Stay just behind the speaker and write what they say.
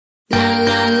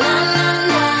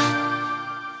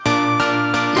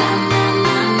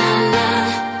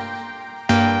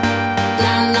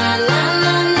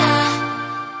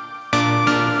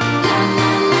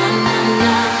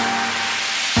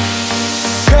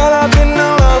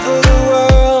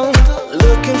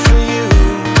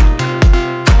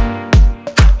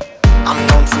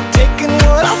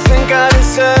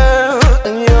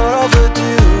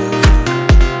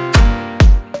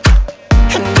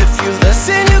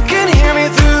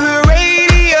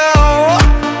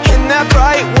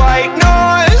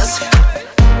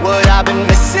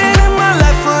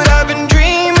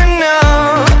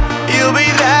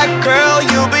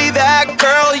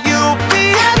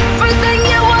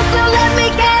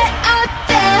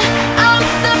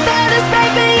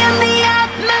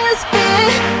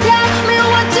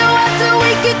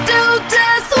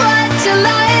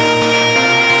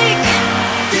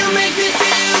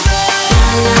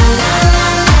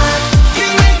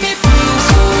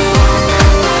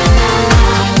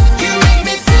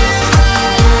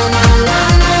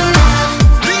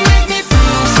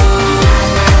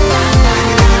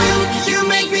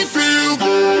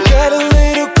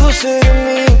closer to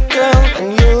me, girl,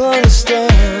 and you'll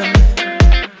understand.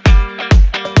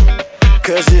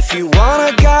 'Cause if you want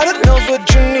a guy that knows what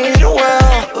you need,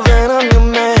 well, then I'm your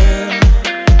man.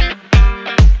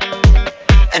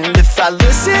 And if I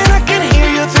listen, I can hear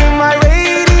you through my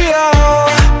radio.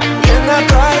 In that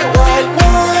bright white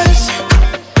voice,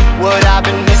 what I've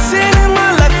been missing in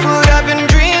my life, what I've been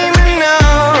dreaming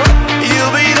of.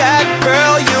 You'll be that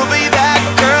girl, you'll be that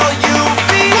girl, you'll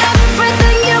be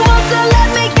everything you want, so let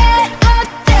me get up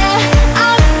there.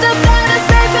 I'm the baddest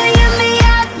baby in the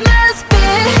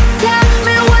atmosphere. Tell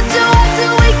me what you want, so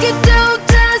we can do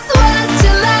just what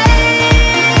you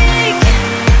like.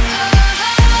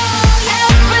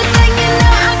 Everything you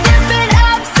know, I flip it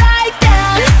upside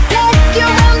down. Take you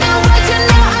around the world, you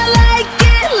know I like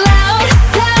it loud.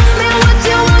 Tell me what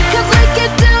you want, 'cause we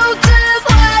can do just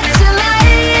what you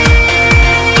like.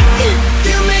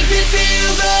 You make me feel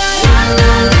good. La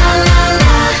la la la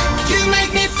la. You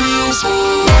make me feel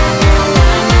smooth.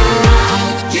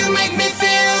 You make me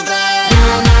feel good. La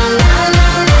la la la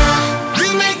la. You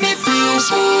make me feel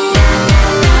smooth.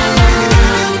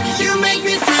 You make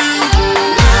me feel good.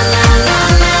 La la la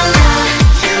la la.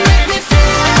 You make me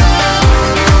feel good.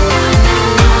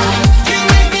 You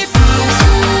make me feel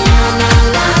smooth. La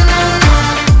la la la.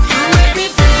 You make me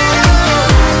feel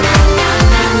good.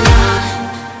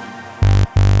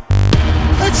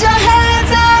 Put your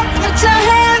hands up, put your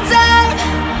hands up.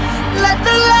 Let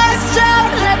the lights drop,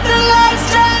 let the lights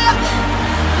drop.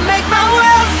 Make my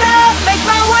world